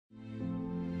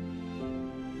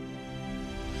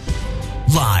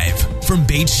Live from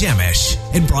Beit Shemesh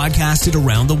and broadcasted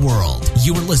around the world,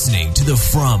 you are listening to the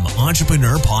From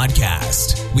Entrepreneur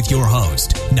Podcast with your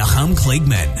host, Nahum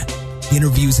Kligman.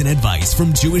 Interviews and advice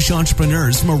from Jewish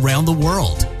entrepreneurs from around the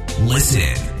world.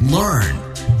 Listen, learn,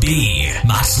 be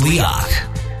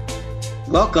Matzliach.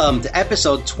 Welcome to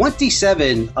episode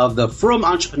 27 of the From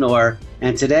Entrepreneur.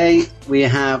 And today we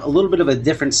have a little bit of a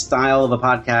different style of a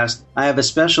podcast. I have a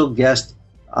special guest,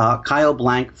 Kyle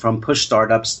Blank from Push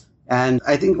Startups. And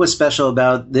I think what's special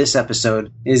about this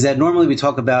episode is that normally we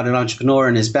talk about an entrepreneur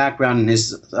and his background and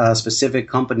his specific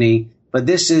company. But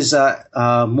this is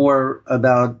more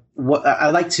about what I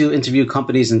like to interview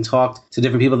companies and talk to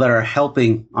different people that are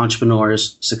helping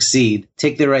entrepreneurs succeed,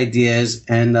 take their ideas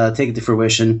and take it to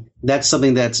fruition. That's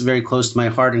something that's very close to my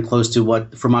heart and close to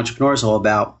what From Entrepreneur is all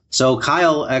about. So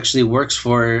Kyle actually works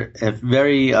for a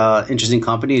very interesting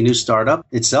company, a new startup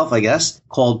itself, I guess,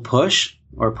 called Push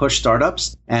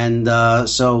Startups. And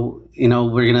so,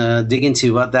 we're going to dig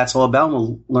into what that's all about.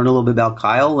 We'll learn a little bit about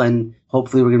Kyle, and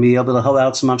hopefully we're going to be able to help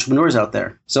out some entrepreneurs out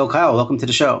there. So Kyle, welcome to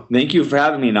the show. Thank you for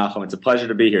having me, Nahum. It's a pleasure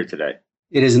to be here today.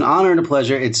 It is an honor and a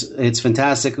pleasure. It's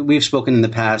fantastic. We've spoken in the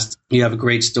past. You have a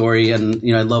great story, and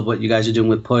I love what you guys are doing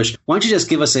with Push. Why don't you just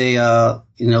give us a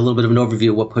little bit of an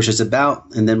overview of what Push is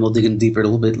about, and then we'll dig in deeper a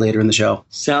little bit later in the show.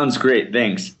 Sounds great.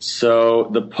 Thanks. So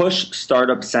the Push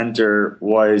Startup Center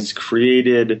was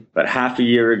created about half a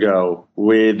year ago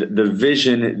with the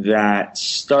vision that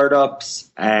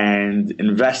startups and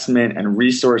investment and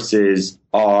resources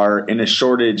are in a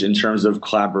shortage in terms of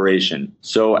collaboration.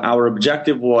 So our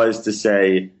objective was to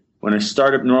say, when a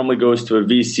startup normally goes to a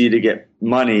VC to get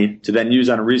money to then use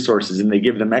on resources and they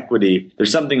give them equity,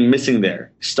 there's something missing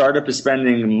there. Startup is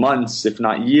spending months, if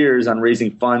not years, on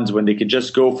raising funds when they could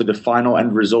just go for the final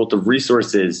end result of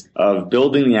resources, of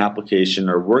building the application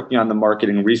or working on the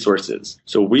marketing resources.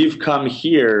 So we've come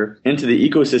here into the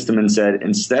ecosystem and said,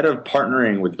 instead of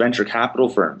partnering with venture capital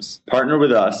firms, partner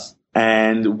with us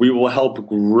and we will help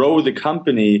grow the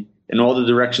company in all the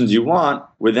directions you want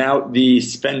without the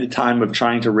spend the time of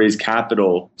trying to raise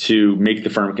capital to make the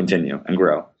firm continue and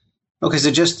grow. Okay,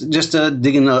 so just to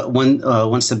dig in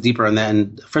one step deeper on that,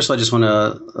 and first of all, I just want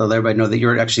to let everybody know that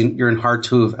you're in Har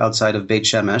Tuv outside of Beit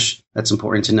Shemesh. That's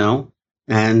important to know.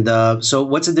 And so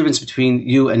what's the difference between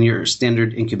you and your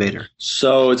standard incubator?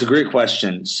 So it's a great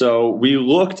question. So we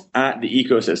looked at the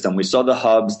ecosystem. We saw the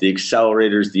hubs, the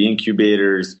accelerators, the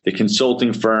incubators, the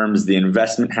consulting firms, the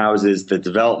investment houses, the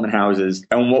development houses.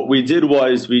 And what we did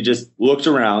was we just looked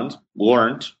around,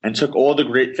 learned, and took all the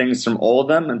great things from all of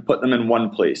them and put them in one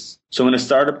place. So when a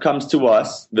startup comes to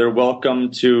us, they're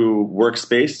welcome to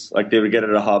workspace like they would get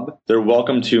at a hub. They're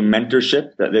welcome to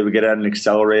mentorship that they would get at an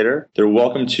accelerator. They're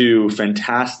welcome to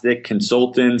fantastic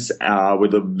consultants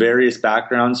with various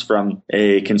backgrounds from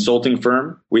a consulting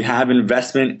firm. We have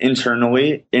investment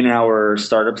internally in our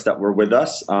startups that were with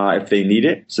us if they need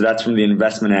it. So that's from the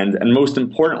investment end. And most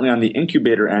importantly, on the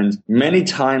incubator end, many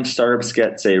times startups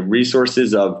get, say,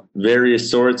 resources of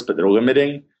various sorts, but they're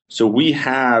limiting. So we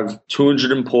have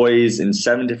 200 employees in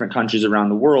 7 different countries around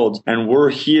the world, and we're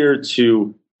here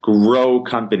to grow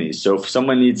companies. So if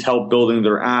someone needs help building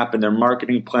their app and their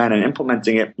marketing plan and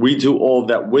implementing it, we do all of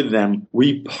that with them.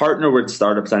 We partner with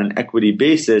startups on an equity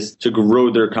basis to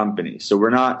grow their company. So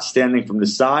we're not standing from the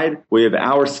side. We have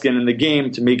our skin in the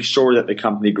game to make sure that the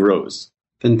company grows.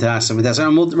 Fantastic. We're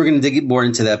going to dig more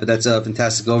into that, but that's a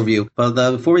fantastic overview.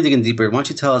 But before we dig in deeper, why don't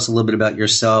you tell us a little bit about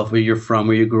yourself, where you're from,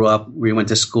 where you grew up, where you went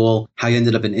to school, how you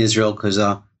ended up in Israel, because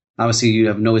obviously you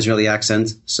have no Israeli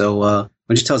accent. So why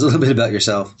don't you tell us a little bit about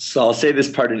yourself? So I'll say this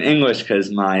part in English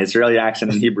because my Israeli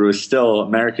accent in Hebrew is still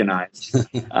Americanized.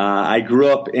 I grew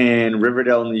up in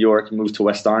Riverdale, New York, moved to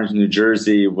West Orange, New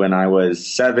Jersey when I was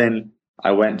 7.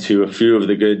 I went to a few of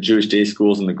the good Jewish day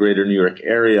schools in the greater New York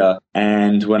area.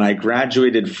 And when I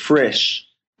graduated Frisch,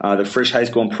 the Frisch High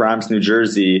School in Paramus, New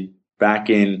Jersey,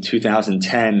 back in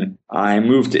 2010, I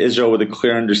moved to Israel with a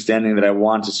clear understanding that I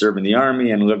wanted to serve in the army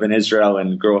and live in Israel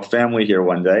and grow a family here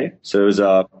one day. So it was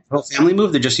a whole family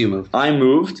moved or just you moved? I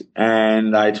moved,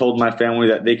 and I told my family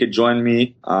that they could join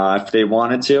me if they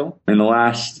wanted to. In the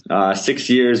last 6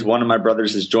 years, one of my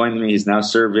brothers has joined me. He's now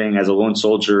serving as a lone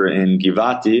soldier in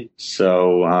Givati.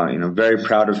 So, very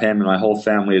proud of him, and my whole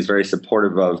family is very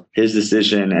supportive of his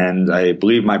decision, and I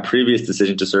believe my previous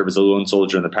decision to serve as a lone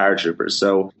soldier in the paratroopers.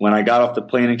 So when I got off the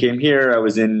plane and came here, I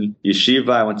was in yeshiva.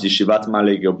 I went to Yeshivat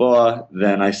Ma'ale Gilboa.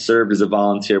 Then I served as a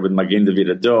volunteer with Magen David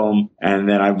Adom. And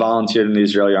then I volunteered in the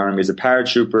Israeli army as a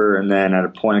paratrooper. And then at a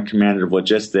point of commander of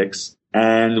logistics.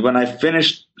 And when I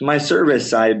finished my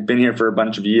service, I had been here for a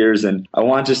bunch of years and I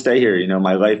wanted to stay here.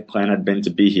 My life plan had been to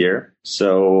be here.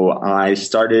 So I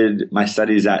started my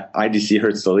studies at IDC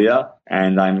Herzliya,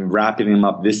 and I'm wrapping them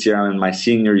up this year. I'm in my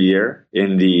senior year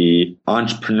in the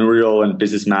entrepreneurial and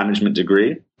business management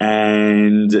degree,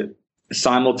 and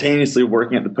simultaneously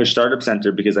working at the Push Startup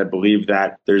Center, because I believe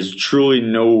that there's truly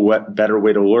no better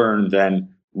way to learn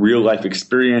than real life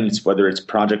experience, whether it's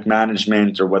project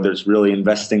management or whether it's really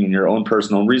investing in your own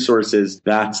personal resources.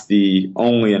 That's the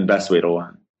only and best way to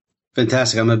learn.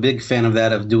 Fantastic. I'm a big fan of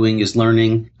that, of doing is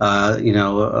learning.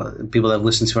 People that have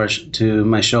listened to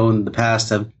my show in the past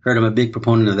have heard I'm a big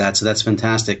proponent of that. So that's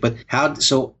fantastic. But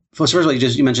first of all,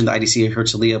 you mentioned the IDC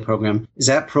Herzliya program. Is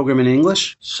that program in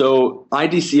English? So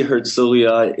IDC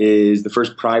Herzliya is the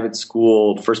first private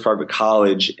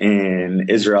college in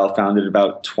Israel, founded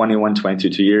about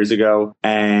 22 years ago.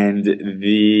 And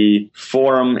the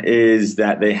forum is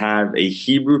that they have a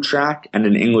Hebrew track and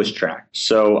an English track.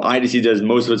 So IDC does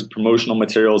most of its promotional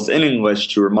materials in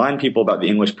English to remind people about the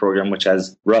English program, which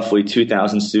has roughly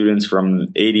 2,000 students from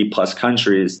 80 plus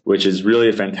countries, which is really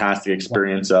a fantastic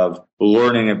experience of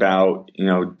learning about,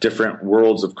 different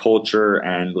worlds of culture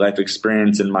and life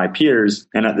experience in my peers.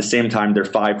 And at the same time, there are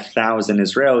 5,000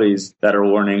 Israelis that are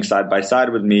learning side by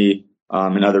side with me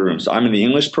in other rooms. So I'm in the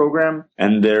English program,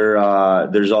 and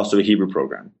there's also a Hebrew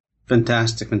program.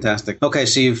 Fantastic. Okay,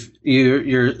 so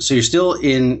you're still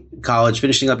in college,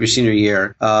 finishing up your senior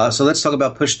year. So let's talk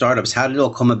about Push Startups. How did it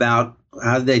all come about?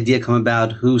 How did the idea come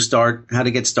about? How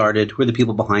to get started? Who are the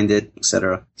people behind it, et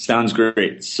cetera? Sounds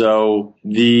great. So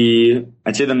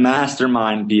I'd say the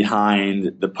mastermind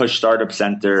behind the Push Startup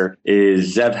Center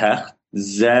is Zev Hecht.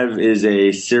 Zev is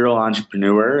a serial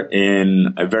entrepreneur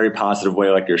in a very positive way,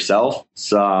 like yourself.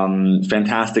 Some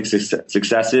fantastic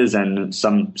successes and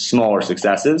some smaller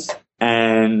successes.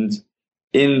 And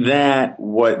in that,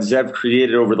 what Zev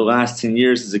created over the last 10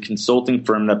 years is a consulting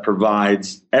firm that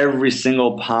provides every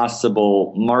single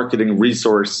possible marketing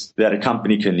resource that a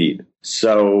company can need.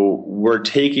 So we're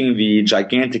taking the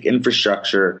gigantic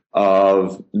infrastructure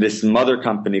of this mother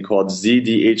company called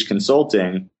ZDH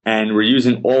Consulting, and we're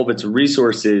using all of its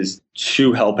resources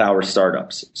to help our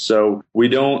startups. So we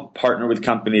don't partner with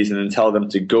companies and then tell them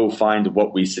to go find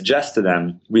what we suggest to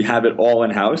them. We have it all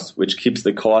in-house, which keeps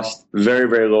the cost very,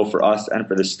 very low for us and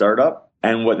for the startup.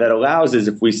 And what that allows is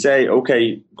if we say,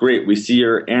 okay, great, we see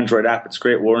your Android app, it's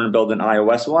great, we're going to build an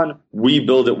iOS one, we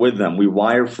build it with them. We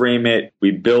wireframe it, we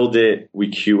build it,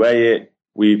 we QA it,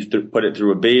 we put it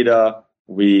through a beta,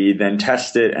 we then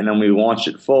test it, and then we launch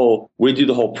it full. We do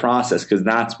the whole process because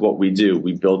that's what we do.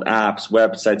 We build apps,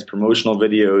 websites, promotional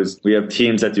videos. We have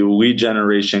teams that do lead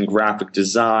generation, graphic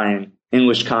design,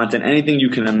 English content, anything you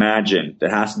can imagine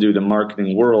that has to do with the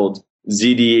marketing world,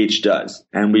 ZDH does.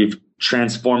 And we've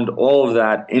transformed all of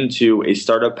that into a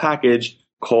startup package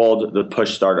called the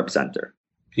Push Startup Center.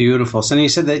 Beautiful. So you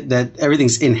said that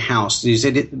everything's in-house.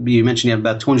 You mentioned you have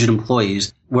about 200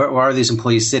 employees. Where are these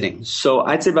employees sitting? So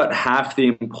I'd say about half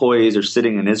the employees are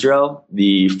sitting in Israel.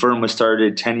 The firm was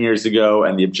started 10 years ago,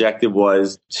 and the objective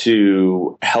was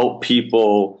to help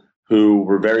people who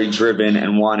were very driven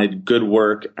and wanted good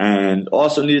work and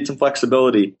also needed some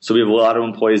flexibility. So we have a lot of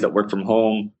employees that work from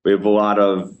home. We have a lot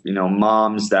of,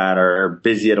 moms that are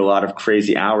busy at a lot of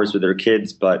crazy hours with their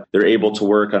kids, but they're able to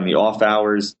work on the off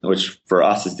hours, which for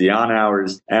us is the on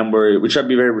hours. And we try to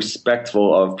be very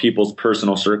respectful of people's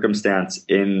personal circumstance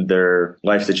in their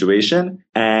life situation.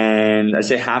 And I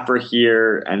say half are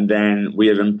here, and then we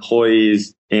have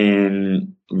employees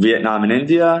in Vietnam and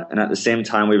India, and at the same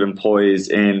time we have employees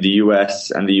in the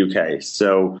US and the UK.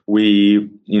 So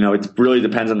it really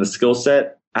depends on the skill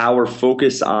set. Our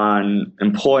focus on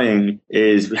employing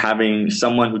is having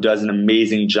someone who does an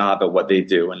amazing job at what they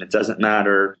do. And it doesn't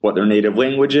matter what their native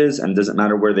language is, and it doesn't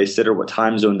matter where they sit or what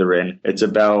time zone they're in. It's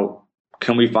about,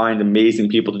 can we find amazing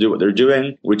people to do what they're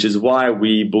doing, which is why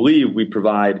we believe we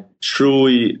provide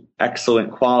truly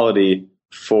excellent quality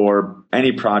for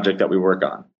any project that we work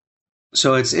on.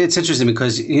 So it's interesting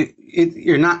because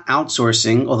you're not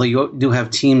outsourcing, although you do have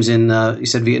teams in, you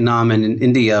said Vietnam and in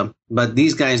India, but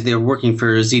these guys, they're working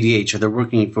for ZDH or they're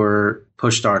working for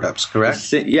Push Startups,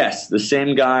 correct? Yes, the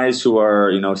same guys who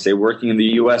are, say working in the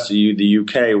US or the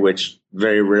UK, which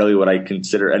very rarely would I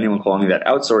consider anyone calling that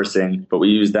outsourcing, but we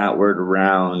use that word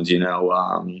around,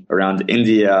 around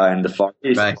India and the Far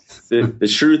East. Right. The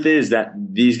truth is that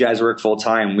these guys work full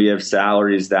time. We have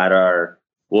salaries that are,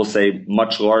 we'll say,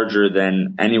 much larger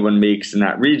than anyone makes in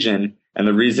that region. And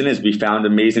the reason is we found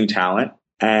amazing talent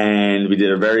and we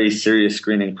did a very serious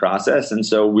screening process. And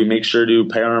so we make sure to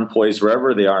pay our employees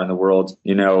wherever they are in the world,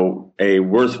 a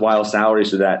worthwhile salary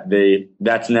so that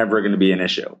that's never going to be an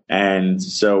issue. And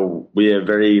so we have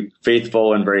very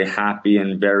faithful and very happy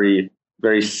and very,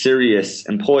 very serious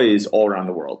employees all around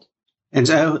the world. And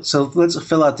so let's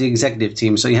fill out the executive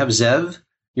team. So you have Zev,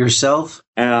 yourself.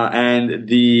 And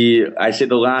I say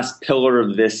the last pillar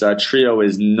of this trio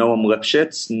is Noam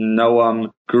Lipschitz.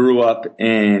 Noam grew up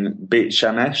in Beit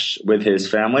Shemesh with his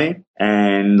family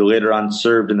and later on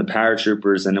served in the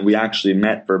paratroopers. And we actually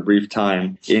met for a brief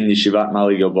time in Yeshivat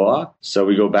Mali Gilboa. So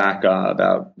we go back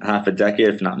about half a decade,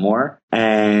 if not more.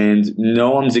 And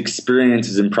Noam's experience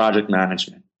is in project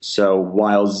management. So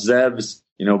while Zev's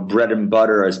bread and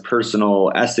butter as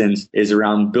personal essence is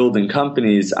around building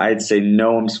companies, I'd say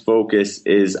Noam's focus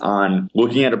is on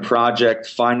looking at a project,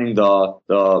 finding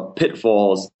the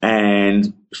pitfalls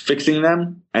and fixing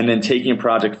them, and then taking a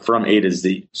project from A to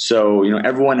Z. So,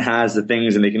 everyone has the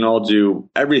things and they can all do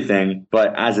everything,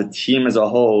 but as a team as a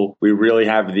whole, we really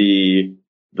have the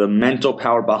mental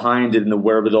power behind it and the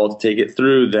wherewithal to take it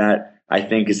through that I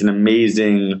think is an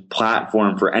amazing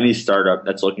platform for any startup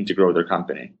that's looking to grow their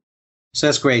company. So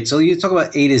that's great. So you talk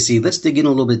about A to Z. Let's dig in a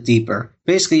little bit deeper.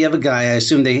 Basically, you have a guy, I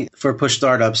assume for Push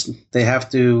Startups, they have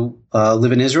to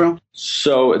live in Israel?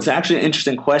 So it's actually an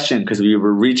interesting question because we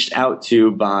were reached out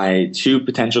to by two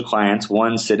potential clients,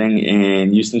 one sitting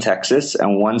in Houston, Texas,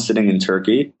 and one sitting in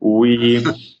Turkey. We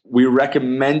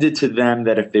recommended to them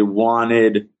that if they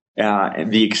wanted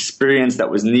the experience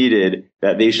that was needed,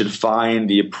 that they should find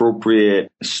the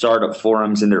appropriate startup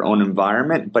forums in their own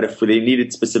environment. But if they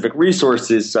needed specific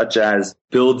resources, such as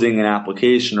building an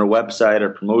application or website or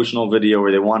promotional video,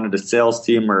 or they wanted a sales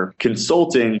team or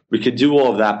consulting, we could do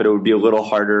all of that, but it would be a little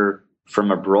harder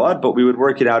from abroad. But we would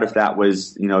work it out if that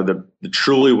was, the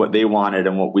truly what they wanted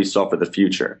and what we saw for the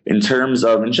future. In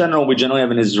general, we generally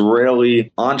have an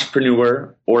Israeli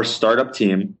entrepreneur or startup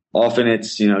team. Often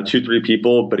it's, 2-3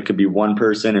 people, but it could be one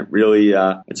person. It really,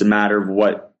 it's a matter of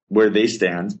where they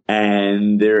stand.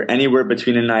 And they're anywhere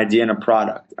between an idea and a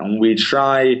product. And we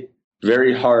try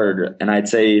very hard. And I'd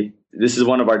say this is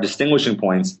one of our distinguishing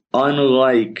points.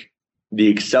 Unlike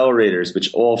the accelerators,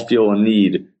 which all feel a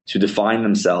need to define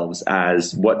themselves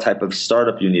as what type of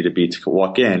startup you need to be to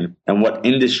walk in and what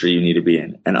industry you need to be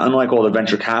in. And unlike all the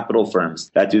venture capital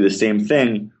firms that do the same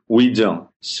thing, we don't.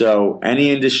 So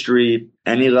any industry,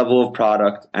 any level of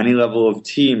product, any level of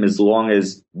team, as long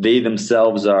as they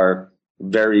themselves are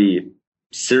very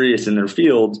serious in their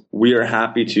field, we are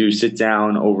happy to sit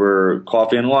down over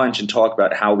coffee and lunch and talk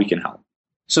about how we can help.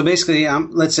 So basically,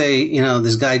 let's say,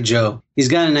 this guy, Joe, he's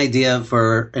got an idea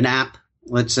for an app,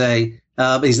 let's say,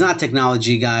 but he's not a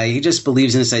technology guy. He just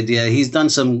believes in this idea. He's done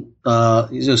some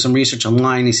research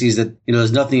online. He sees that,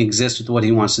 nothing exists with what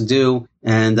he wants to do.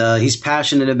 And he's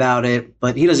passionate about it,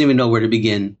 but he doesn't even know where to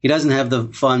begin. He doesn't have the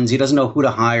funds. He doesn't know who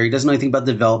to hire. He doesn't know anything about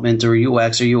development or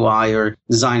UX or UI or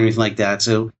design or anything like that.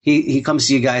 So he comes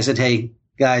to you guys and said, hey,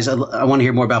 guys, I want to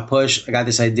hear more about Push. I got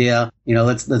this idea.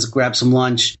 Let's grab some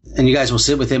lunch. And you guys will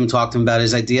sit with him and talk to him about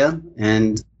his idea.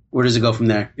 And where does it go from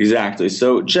there? Exactly.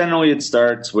 So generally it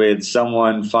starts with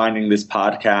someone finding this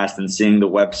podcast and seeing the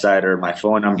website or my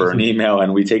phone number and email,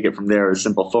 and we take it from there, a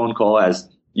simple phone call, as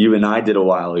you and I did a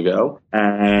while ago.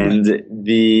 And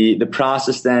the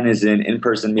process then is an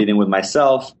in-person meeting with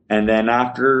myself. And then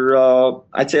after,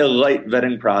 I'd say a light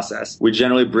vetting process, we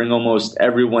generally bring almost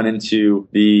everyone into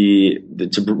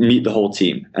to meet the whole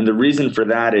team. And the reason for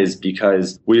that is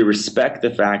because we respect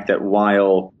the fact that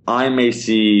while I may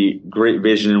see great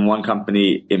vision in one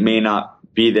company, it may not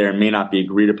be there, may not be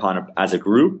agreed upon as a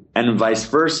group, and vice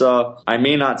versa. I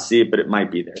may not see it, but it might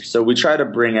be there. So we try to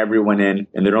bring everyone in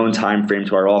their own time frame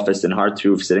to our office in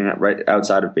Hartuf, sitting right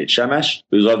outside of Beit Shemesh.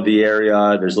 We love the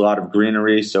area. There's a lot of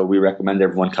greenery, so we recommend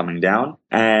everyone coming down.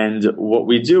 And what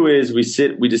we do is we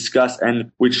sit, we discuss,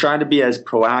 and we try to be as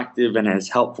proactive and as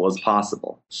helpful as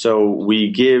possible. So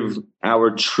we give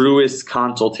our truest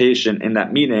consultation in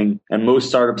that meeting, and most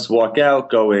startups walk out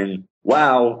going,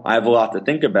 wow, I have a lot to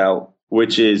think about,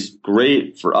 which is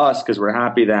great for us because we're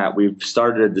happy that we've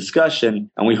started a discussion,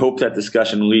 and we hope that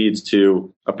discussion leads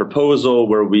to a proposal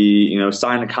where we,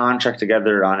 sign a contract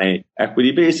together on a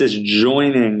equity basis,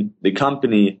 joining the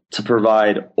company to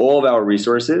provide all of our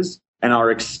resources and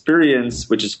our experience,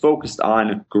 which is focused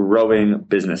on growing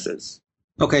businesses.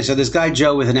 Okay, so this guy,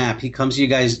 Joe, with an app, he comes to you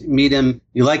guys, meet him,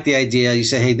 you like the idea, you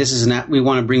say, hey, this is an app, we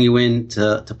want to bring you in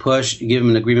to Push, you give him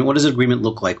an agreement. What does an agreement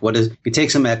look like? You take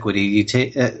some equity, you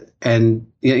take,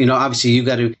 and, obviously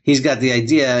he's got the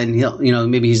idea, and he'll,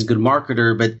 maybe he's a good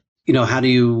marketer, but, how do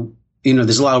you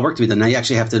there's a lot of work to be done. Now you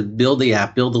actually have to build the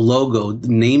app, build the logo,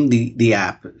 name the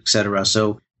app, et cetera.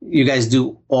 So you guys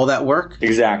do all that work?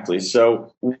 Exactly.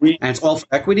 So and it's all for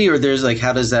equity, or there's like,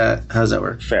 how does that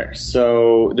work? Fair.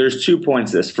 So there's 2 points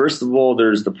to this. First of all,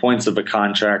 there's the points of a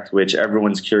contract, which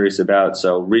everyone's curious about.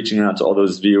 So reaching out to all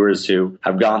those viewers who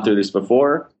have gone through this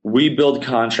before, we build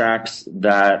contracts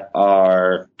that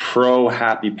are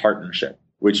pro-happy partnership,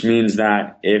 which means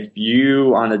that if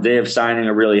you, on the day of signing,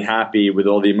 are really happy with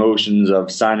all the emotions of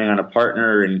signing on a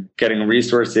partner and getting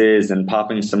resources and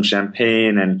popping some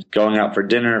champagne and going out for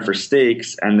dinner for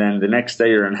steaks, and then the next day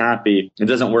you're unhappy, it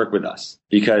doesn't work with us.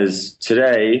 Because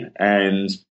today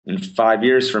and in 5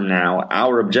 years from now,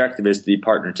 our objective is to be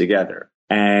partnered together.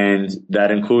 And that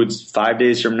includes 5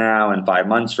 days from now and 5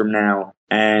 months from now.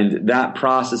 And that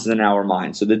process is in our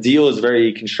mind. So the deal is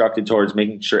very constructed towards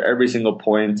making sure every single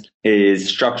point is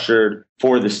structured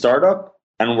for the startup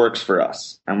and works for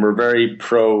us. And we're very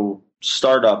pro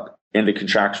startup in the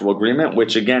contractual agreement,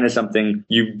 which again is something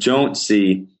you don't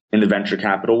see in the venture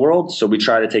capital world. So we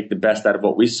try to take the best out of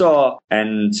what we saw.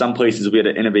 And some places we had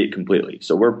to innovate completely.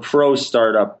 So we're pro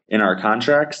startup in our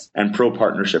contracts and pro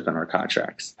partnership in our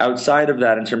contracts. Outside of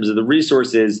that, in terms of the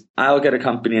resources, I look at a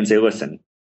company and say, listen,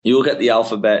 you look at the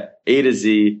alphabet, A to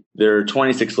Z, there are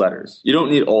 26 letters. You don't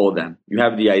need all of them. You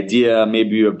have the idea,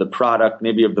 maybe you have the product,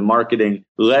 maybe you have the marketing.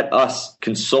 Let us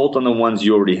consult on the ones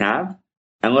you already have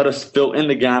and let us fill in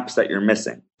the gaps that you're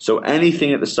missing. So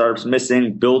anything that the startup's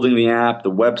missing, building the app,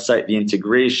 the website, the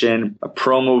integration, a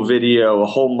promo video, a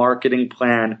whole marketing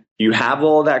plan, you have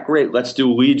all that, great. Let's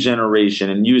do lead generation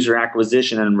and user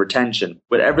acquisition and retention.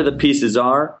 Whatever the pieces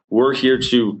are, we're here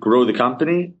to grow the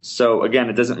company. So again,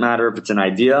 it doesn't matter if it's an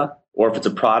idea or if it's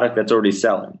a product that's already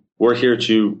selling. We're here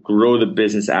to grow the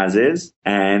business as is,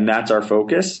 and that's our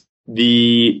focus.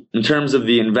 In terms of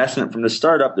the investment from the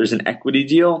startup, there's an equity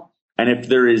deal. And if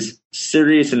there is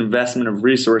serious investment of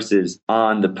resources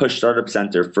on the Push Startup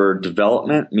Center for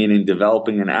development, meaning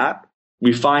developing an app,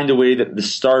 we find a way that the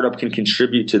startup can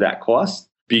contribute to that cost,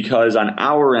 because on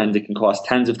our end, it can cost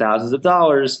tens of thousands of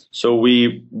dollars. So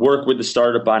we work with the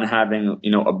startup on having,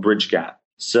 a bridge gap.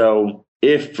 So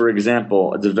if, for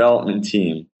example, a development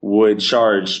team would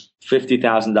charge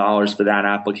 $50,000 for that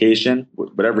application,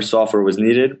 whatever software was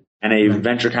needed, and a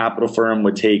venture capital firm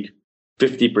would take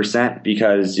 50%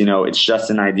 because, it's just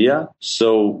an idea.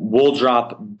 So we'll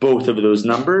drop both of those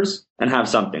numbers and have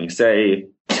something, say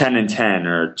 10 and 10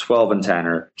 or 12 and 10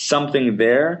 or something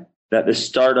there that the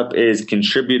startup is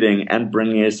contributing and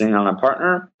bringing us in on a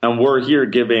partner. And we're here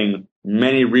giving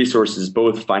many resources,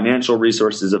 both financial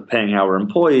resources of paying our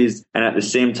employees and at the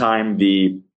same time,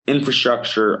 the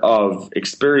infrastructure of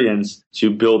experience to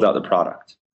build out the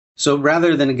product. So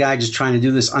rather than a guy just trying to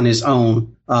do this on his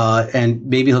own, and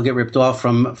maybe he'll get ripped off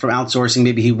from outsourcing,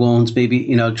 maybe he won't,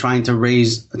 maybe, trying to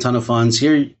raise a ton of funds.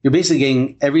 Here, you're basically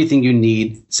getting everything you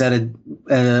need, set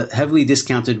a heavily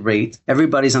discounted rate.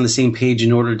 Everybody's on the same page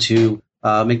in order to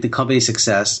make the company a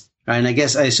success. And I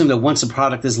assume that once the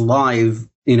product is live,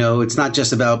 it's not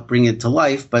just about bringing it to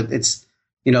life, but it's,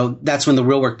 that's when the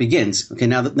real work begins. Okay,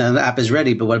 now the app is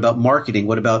ready, but what about marketing?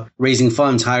 What about raising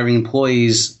funds, hiring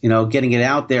employees, getting it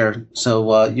out there?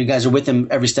 So you guys are with them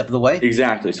every step of the way?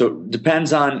 Exactly. So it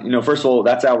depends on, first of all,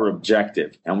 that's our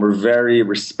objective. And we're very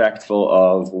respectful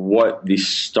of what the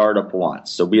startup wants.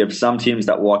 So we have some teams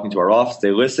that walk into our office, they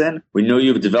listen. We know you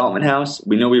have a development house.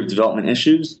 We know we have development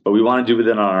issues, but we want to do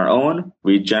it on our own.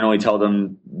 We generally tell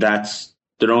them that's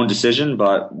their own decision,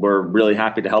 but we're really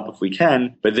happy to help if we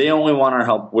can. But they only want our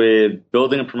help with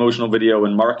building a promotional video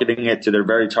and marketing it to their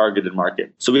very targeted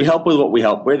market. So we help with what we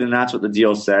help with, and that's what the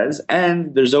deal says.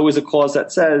 And there's always a clause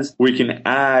that says we can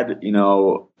add,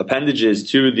 appendages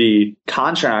to the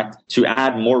contract to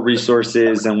add more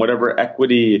resources and whatever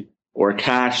equity or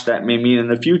cash that may mean in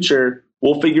the future.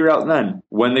 We'll figure out then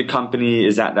when the company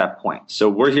is at that point. So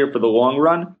we're here for the long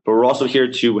run, but we're also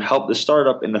here to help the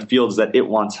startup in the fields that it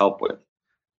wants help with.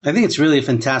 I think it's really a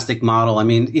fantastic model. I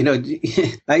mean,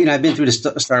 I've been through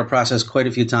the startup process quite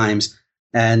a few times.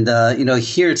 And,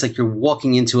 here it's like you're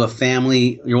walking into a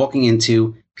family, you're walking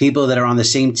into people that are on the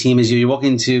same team as you. You're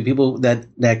walking into people that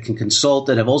can consult,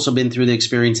 that have also been through the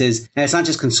experiences. And it's not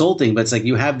just consulting, but it's like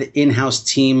you have the in-house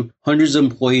team, hundreds of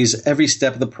employees, every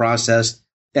step of the process.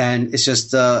 And it's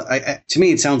just, to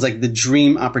me, it sounds like the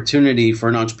dream opportunity for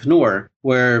an entrepreneur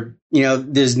where,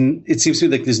 it seems to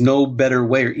me like there's no better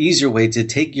way or easier way to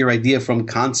take your idea from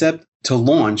concept to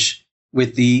launch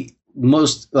with the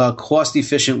most cost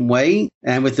efficient way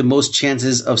and with the most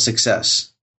chances of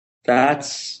success.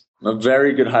 That's a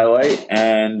very good highlight,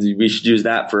 and we should use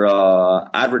that for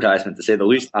advertisement, to say the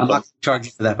least. I'm not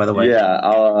charging for that, by the way.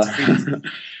 Yeah.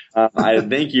 I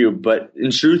thank you. But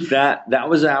in truth, that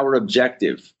was our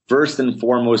objective. First and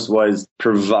foremost was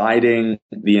providing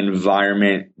the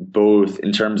environment, both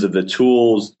in terms of the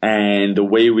tools and the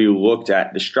way we looked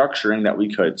at the structuring that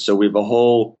we could. So we have a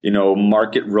whole,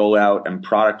 market rollout and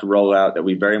product rollout that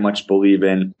we very much believe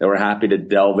in, that we're happy to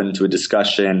delve into a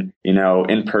discussion,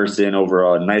 in person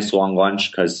over a nice long lunch,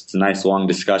 because it's a nice long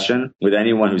discussion with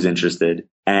anyone who's interested.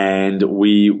 And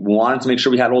we wanted to make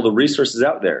sure we had all the resources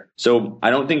out there. So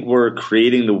I don't think we're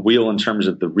creating the wheel in terms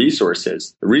of the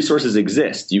resources. The resources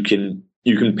exist. You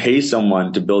can pay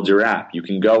someone to build your app. You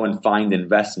can go and find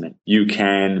investment. You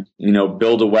can,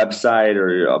 build a website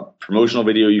or a promotional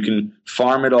video. You can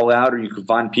farm it all out, or you can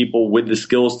find people with the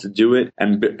skills to do it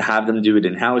and have them do it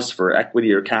in-house for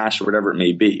equity or cash or whatever it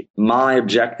may be. My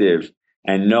objective,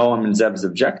 and Noam and Zeb's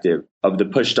objective of the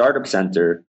Push Startup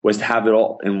Center, was to have it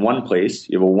all in one place.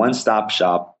 You have a one-stop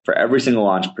shop for every single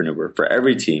entrepreneur, for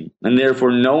every team. And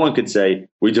therefore, no one could say,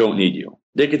 we don't need you.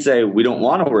 They could say, we don't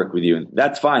want to work with you. And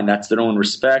that's fine. That's their own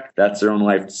respect. That's their own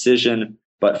life decision.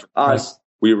 But for us,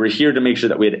 we were here to make sure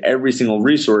that we had every single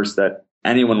resource that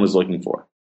anyone was looking for.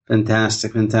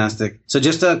 Fantastic. So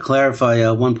just to clarify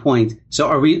one point. So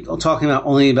are we talking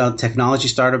only about technology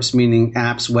startups, meaning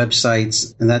apps,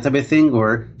 websites, and that type of thing?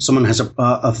 Or someone has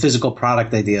a physical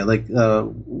product idea? Like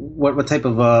what type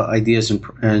of ideas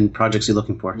and projects are you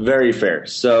looking for? Very fair.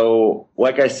 So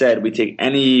like I said, we take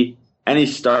any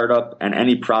startup and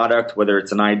any product, whether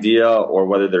it's an idea or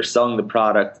whether they're selling the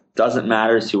product, doesn't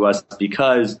matter to us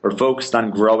because we're focused on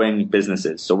growing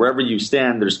businesses. So wherever you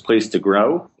stand, there's place to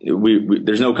grow.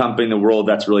 There's no company in the world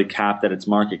that's really capped at its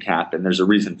market cap, and there's a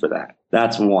reason for that.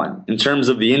 That's one. In terms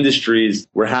of the industries,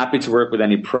 we're happy to work with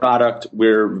any product.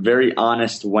 We're very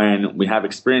honest when we have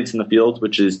experience in the field,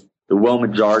 which is the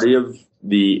majority of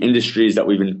the industries that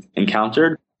we've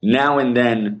encountered. Now and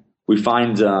then, we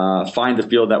find a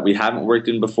field that we haven't worked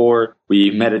in before. We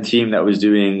met a team that was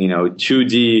doing,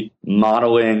 2D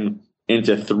modeling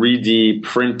into 3D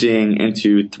printing,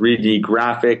 into 3D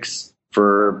graphics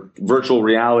for virtual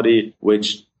reality,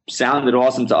 which sounded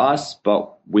awesome to us,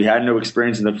 but we had no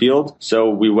experience in the field. So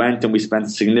we went and we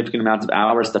spent significant amounts of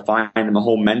hours to find them a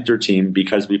whole mentor team,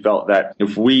 because we felt that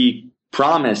if we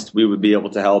promised we would be able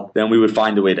to help, then we would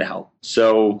find a way to help.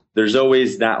 So there's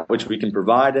always that which we can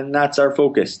provide, and that's our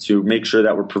focus, to make sure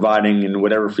that we're providing in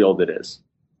whatever field it is.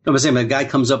 I was saying, a guy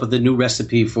comes up with a new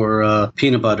recipe for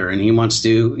peanut butter, and he wants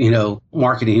to,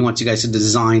 marketing. He wants you guys to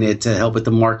design it, to help with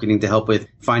the marketing, to help with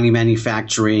finding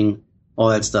manufacturing, all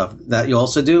that stuff. That you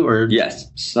also do, or?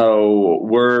 Yes. So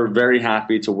we're very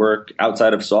happy to work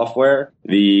outside of software.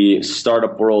 The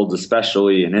startup world,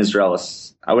 especially in Israel,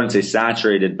 is, I wouldn't say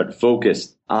saturated, but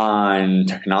focused on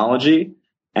technology.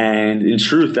 And in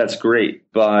truth, that's great,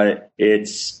 but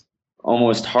it's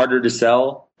almost harder to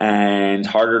sell and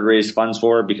harder to raise funds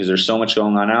for because there's so much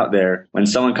going on out there. When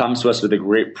someone comes to us with a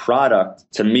great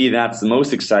product, to me, that's the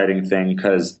most exciting thing,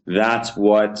 because that's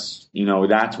what's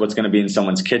going to be in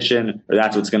someone's kitchen, or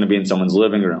that's what's going to be in someone's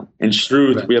living room. In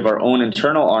truth, we have our own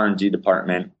internal R&D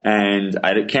department, and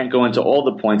I can't go into all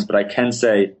the points, but I can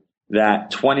say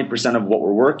that 20% of what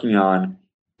we're working on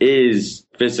is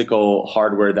physical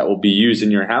hardware that will be used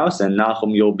in your house. And Nahum,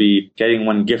 you'll be getting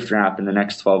one gift wrap in the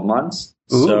next 12 months.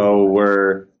 Ooh. So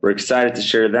we're excited to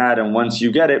share that. And once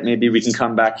you get it, maybe we can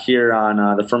come back here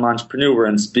on the From Entrepreneur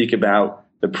and speak about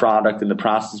the product and the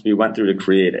process we went through to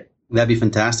create it. That'd be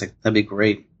fantastic. That'd be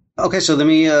great. Okay, so let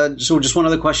me, so just one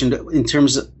other question.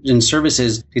 In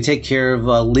services, you take care of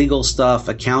legal stuff,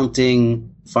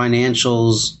 accounting,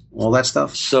 financials, all that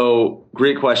stuff? So,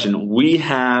 great question. We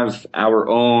have our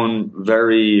own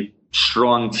very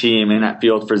strong team in that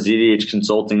field for ZDH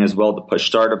Consulting as well, the Push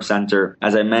Startup Center.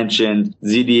 As I mentioned,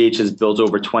 ZDH has built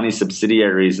over 20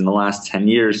 subsidiaries in the last 10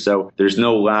 years, so there's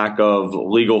no lack of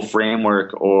legal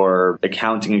framework or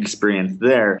accounting experience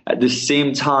there. At the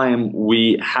same time,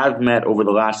 we have met over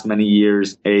the last many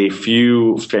years a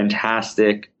few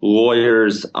fantastic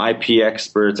lawyers, IP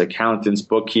experts, accountants,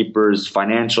 bookkeepers,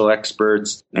 financial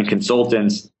experts, and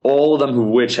consultants, all of them who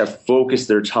which have focused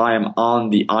their time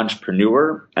on the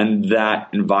entrepreneur and that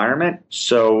environment.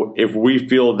 So if we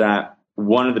feel that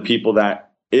one of the people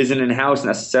that isn't in-house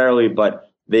necessarily,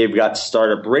 but they've got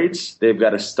startup rates, they've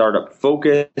got a startup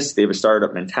focus, they have a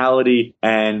startup mentality,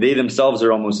 and they themselves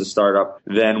are almost a startup,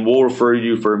 then we'll refer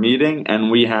you for a meeting, and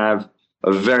we have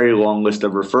a very long list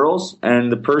of referrals,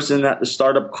 and the person that the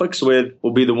startup clicks with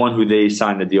will be the one who they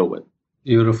sign the deal with.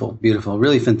 Beautiful, beautiful,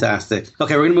 really fantastic.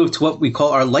 Okay, we're going to move to what we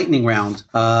call our lightning round.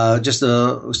 Because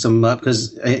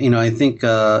I think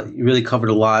you really covered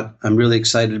a lot. I'm really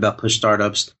excited about Push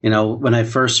Startups. When I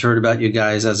first heard about you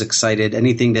guys, I was excited.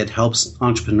 Anything that helps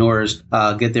entrepreneurs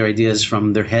get their ideas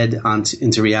from their head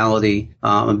into reality,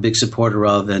 I'm a big supporter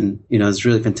of, and it's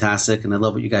really fantastic. And I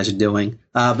love what you guys are doing.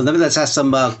 But let's ask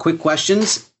some quick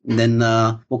questions, and then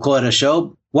we'll call it a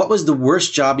show. What was the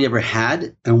worst job you ever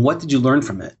had, and what did you learn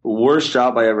from it? Worst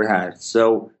job I ever had.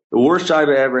 So the worst job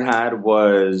I ever had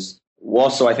was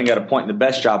also, I think, at a point, the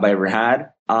best job I ever had.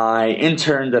 I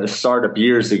interned at a startup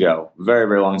years ago, very,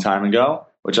 very long time ago,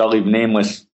 which I'll leave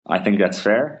nameless. I think that's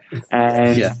fair.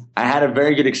 And yeah. I had a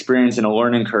very good experience in a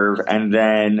learning curve. And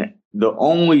then the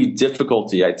only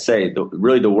difficulty, I'd say,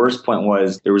 really the worst point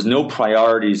was there was no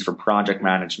priorities for project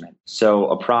management. So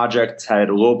a project had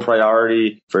a low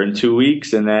priority for in 2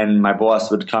 weeks, and then my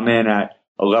boss would come in at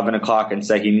 11 o'clock and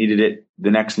say he needed it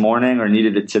the next morning or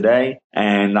needed it today.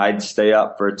 And I'd stay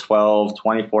up for 12,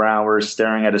 24 hours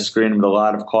staring at a screen with a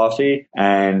lot of coffee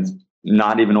and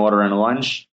not even ordering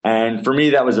lunch. And for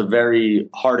me, that was a very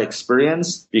hard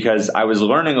experience because I was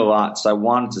learning a lot. So I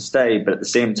wanted to stay. But at the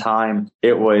same time,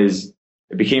 it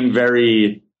became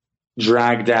very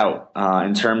dragged out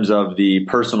in terms of the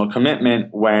personal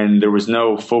commitment when there was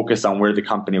no focus on where the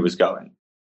company was going.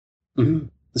 Mm-hmm.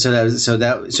 So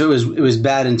it was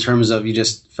bad in terms of you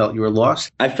just felt you were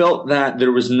lost? I felt that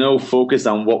there was no focus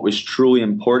on what was truly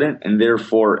important. And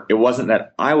therefore, it wasn't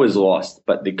that I was lost,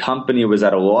 but the company was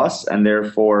at a loss. And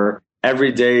therefore,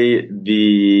 every day,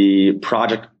 the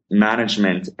project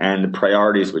management and the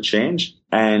priorities would change.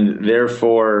 And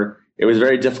therefore, it was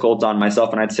very difficult on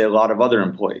myself and I'd say a lot of other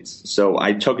employees. So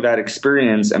I took that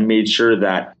experience and made sure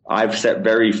that I've set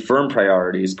very firm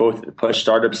priorities, both at the Push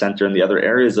Startup Center and the other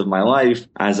areas of my life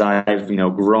as I've,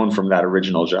 grown from that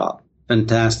original job.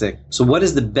 Fantastic. So what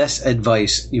is the best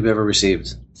advice you've ever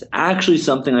received? It's actually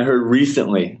something I heard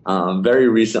recently, very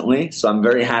recently. So I'm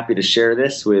very happy to share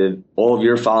this with all of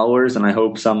your followers and I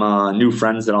hope some new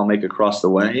friends that I'll make across the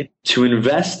way. To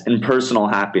invest in personal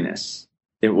happiness.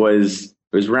 It was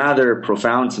rather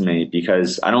profound to me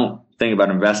because I don't think about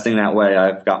investing that way.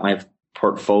 I've got my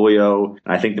portfolio,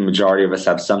 and I think the majority of us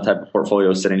have some type of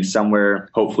portfolio sitting somewhere,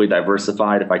 hopefully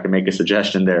diversified, if I can make a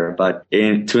suggestion there. But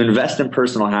to invest in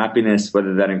personal happiness,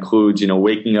 whether that includes,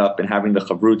 waking up and having the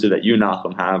chavruta that you,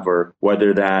 Nachum, have, or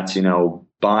whether that's,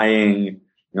 buying,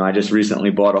 I just recently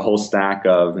bought a whole stack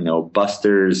of,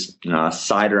 Buster's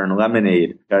cider and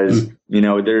lemonade because,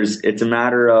 it's a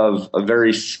matter of a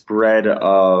very spread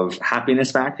of happiness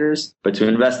factors. But to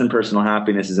invest in personal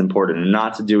happiness is important, and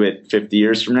not to do it 50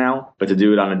 years from now, but to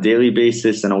do it on a daily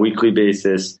basis and a weekly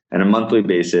basis and a monthly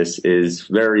basis is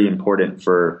very important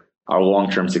for our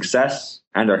long-term success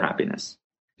and our happiness.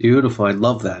 Beautiful. I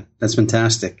love that. That's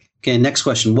fantastic. Okay, next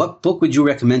question. What book would you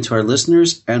recommend to our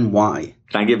listeners and why?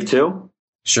 Can I give two?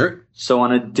 Sure. So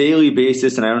on a daily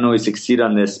basis, and I don't always succeed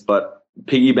on this, but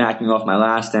piggybacking off my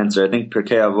last answer, I think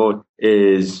Pirkei Avot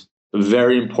is a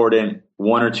very important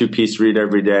 1 or 2 piece read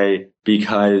every day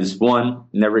because one,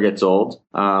 never gets old,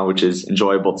 which is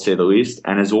enjoyable to say the least.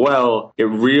 And as well, it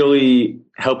really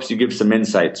helps you give some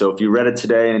insight. So if you read it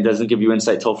today and it doesn't give you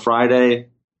insight till Friday,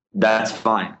 that's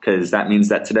fine because that means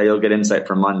that today you'll get insight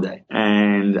for Monday.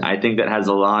 And I think that has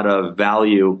a lot of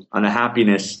value on the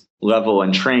happiness level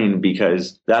and train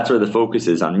because that's where the focus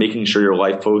is on making sure your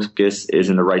life focus is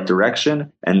in the right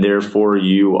direction. And therefore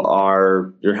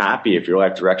you're happy if your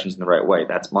life direction is in the right way.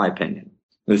 That's my opinion.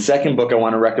 The second book I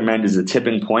want to recommend is The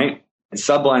Tipping Point. The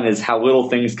subline is How Little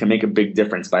Things Can Make a Big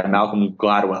Difference by Malcolm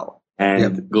Gladwell.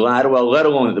 And Gladwell, let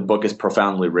alone that the book is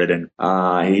profoundly written.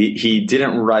 He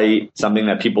didn't write something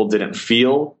that people didn't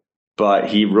feel, but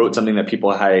he wrote something that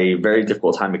people had a very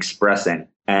difficult time expressing.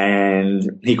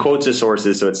 And he quotes his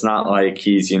sources, so it's not like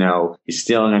he's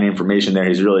stealing any information there.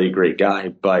 He's really a great guy.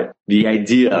 But the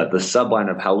idea, the subline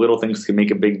of how little things can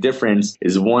make a big difference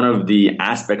is one of the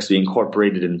aspects we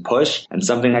incorporated in Push and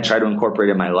something I try to incorporate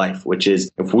in my life, which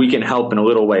is if we can help in a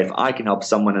little way, if I can help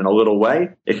someone in a little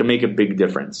way, it can make a big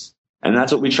difference. And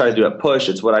that's what we try to do at Push.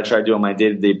 It's what I try to do on my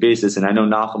day-to-day basis. And I know,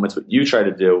 Nachum, it's what you try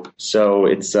to do. So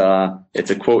it's a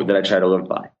quote that I try to live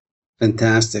by.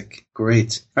 Fantastic.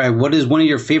 Great. All right. What is one of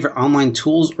your favorite online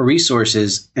tools or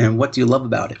resources, and what do you love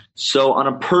about it? So on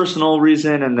a personal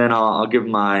reason, and then I'll give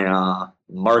my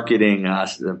marketing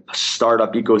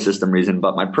startup ecosystem reason,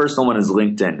 but my personal one is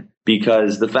LinkedIn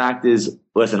because the fact is,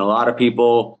 listen, a lot of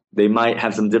people, they might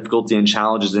have some difficulty and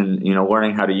challenges in,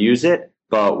 learning how to use it.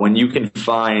 But when you can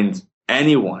find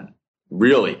anyone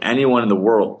really anyone in the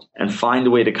world and find a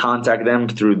way to contact them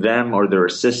through them or their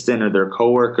assistant or their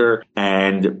coworker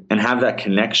and have that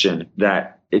connection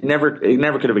that it never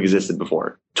could have existed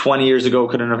before. 20 years ago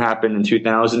couldn't have happened, and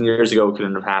 2,000 years ago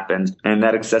couldn't have happened. And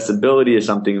that accessibility is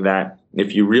something that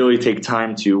if you really take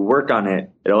time to work on it,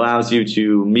 it allows you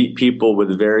to meet people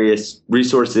with various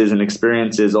resources and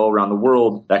experiences all around the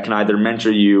world that can either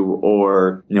mentor you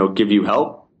or, give you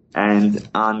help. And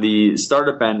on the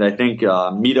startup end, I think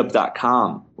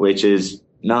meetup.com, which is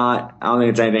I don't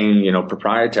think it's anything,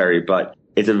 proprietary, but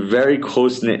it's a very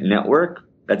close-knit network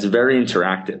that's very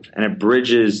interactive, and it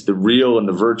bridges the real and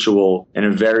the virtual in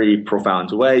a very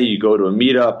profound way. You go to a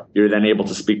meetup, you're then able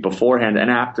to speak beforehand and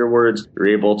afterwards. You're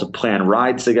able to plan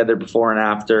rides together before and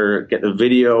after, get the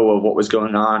video of what was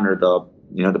going on or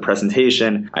the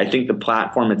presentation. I think the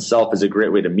platform itself is a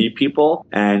great way to meet people,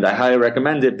 and I highly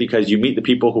recommend it because you meet the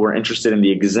people who are interested in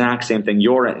the exact same thing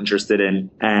you're interested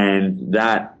in, and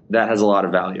that has a lot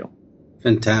of value.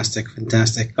 Fantastic.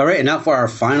 All right, and now for our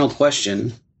final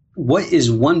question. What is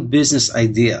one business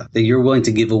idea that you're willing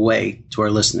to give away to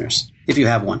our listeners, if you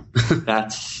have one?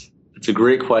 It's a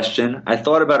great question. I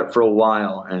thought about it for a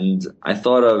while, and I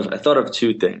thought of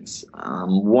two things.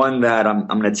 One that I'm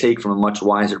going to take from a much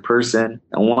wiser person,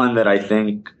 and one that I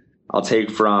think I'll take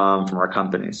from our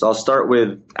company. So I'll start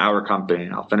with our company,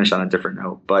 and I'll finish on a different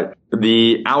note. But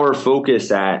our focus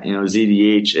at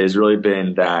ZDH has really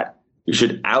been that you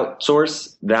should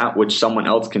outsource that which someone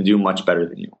else can do much better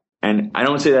than you. And I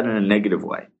don't say that in a negative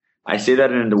way. I say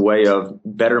that in the way of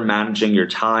better managing your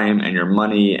time and your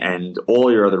money and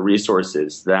all your other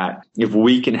resources, that if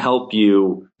we can help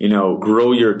you,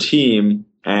 grow your team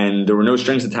and there were no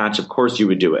strings attached, of course you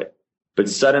would do it. But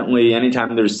suddenly,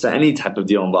 anytime there's any type of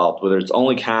deal involved, whether it's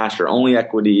only cash or only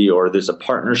equity or there's a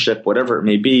partnership, whatever it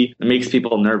may be, it makes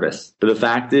people nervous. But the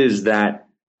fact is that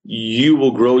you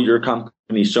will grow your company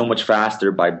so much faster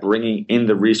by bringing in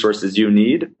the resources you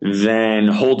need than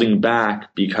holding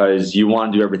back because you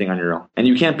want to do everything on your own. And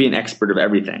you can't be an expert of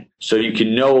everything. So you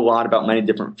can know a lot about many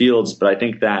different fields, but I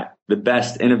think that the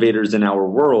best innovators in our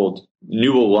world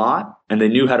knew a lot, and they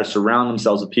knew how to surround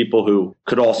themselves with people who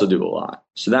could also do a lot.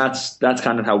 So that's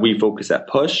kind of how we focus at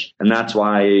Push. And that's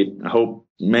why I hope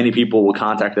many people will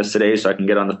contact us today so I can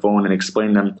get on the phone and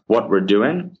explain them what we're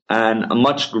doing. And a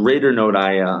much greater note,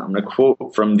 I'm going to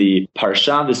quote from the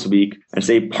Parsha this week and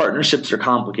say partnerships are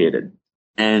complicated.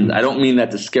 And I don't mean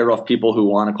that to scare off people who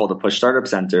want to call the Push Startup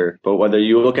Center, but whether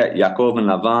you look at Yaakov and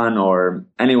Lavan or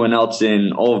anyone else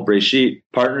in all of Breshit,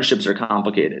 partnerships are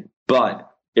complicated. But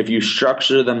if you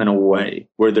structure them in a way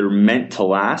where they're meant to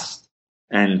last,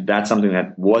 and that's something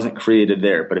that wasn't created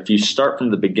there, but if you start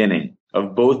from the beginning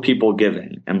of both people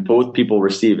giving and both people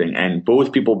receiving and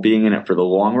both people being in it for the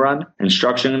long run and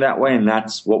structuring it that way, and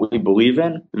that's what we believe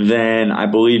in, then I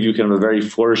believe you can have a very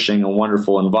flourishing and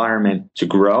wonderful environment to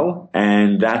grow.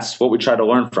 And that's what we try to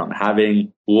learn from,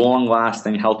 having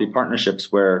long-lasting, healthy partnerships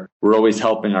where we're always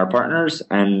helping our partners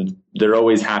and they're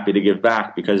always happy to give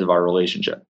back because of our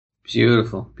relationship.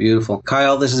 Beautiful.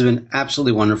 Kyle, this has been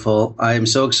absolutely wonderful. I am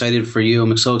so excited for you.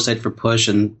 I'm so excited for Push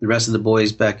and the rest of the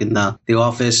boys back in the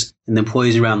office and the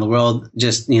employees around the world.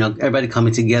 Just, everybody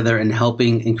coming together and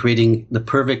helping and creating the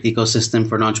perfect ecosystem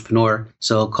for an entrepreneur.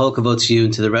 So kol kavod to you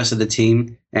and to the rest of the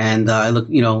team. And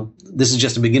this is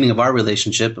just the beginning of our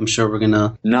relationship. I'm sure we're going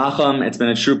to... Nachum, it's been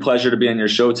a true pleasure to be on your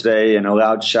show today, and a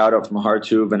loud shout out from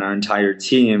Hartuv and our entire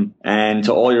team. And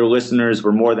to all your listeners,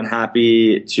 we're more than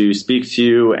happy to speak to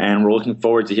you, and we're looking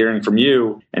forward to hearing from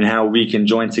you and how we can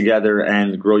join together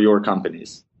and grow your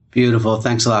companies. Beautiful.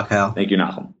 Thanks a lot, Kyle. Thank you,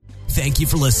 Nachum. Thank you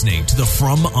for listening to the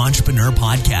From Entrepreneur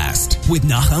Podcast with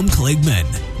Nachum Kligman.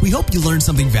 We hope you learned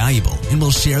something valuable, and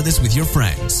we'll share this with your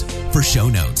friends. For show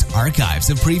notes, archives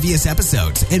of previous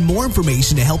episodes, and more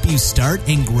information to help you start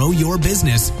and grow your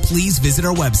business, please visit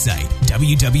our website,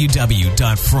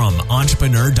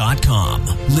 www.fromentrepreneur.com.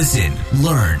 Listen,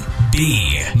 learn,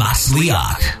 be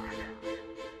Masliach.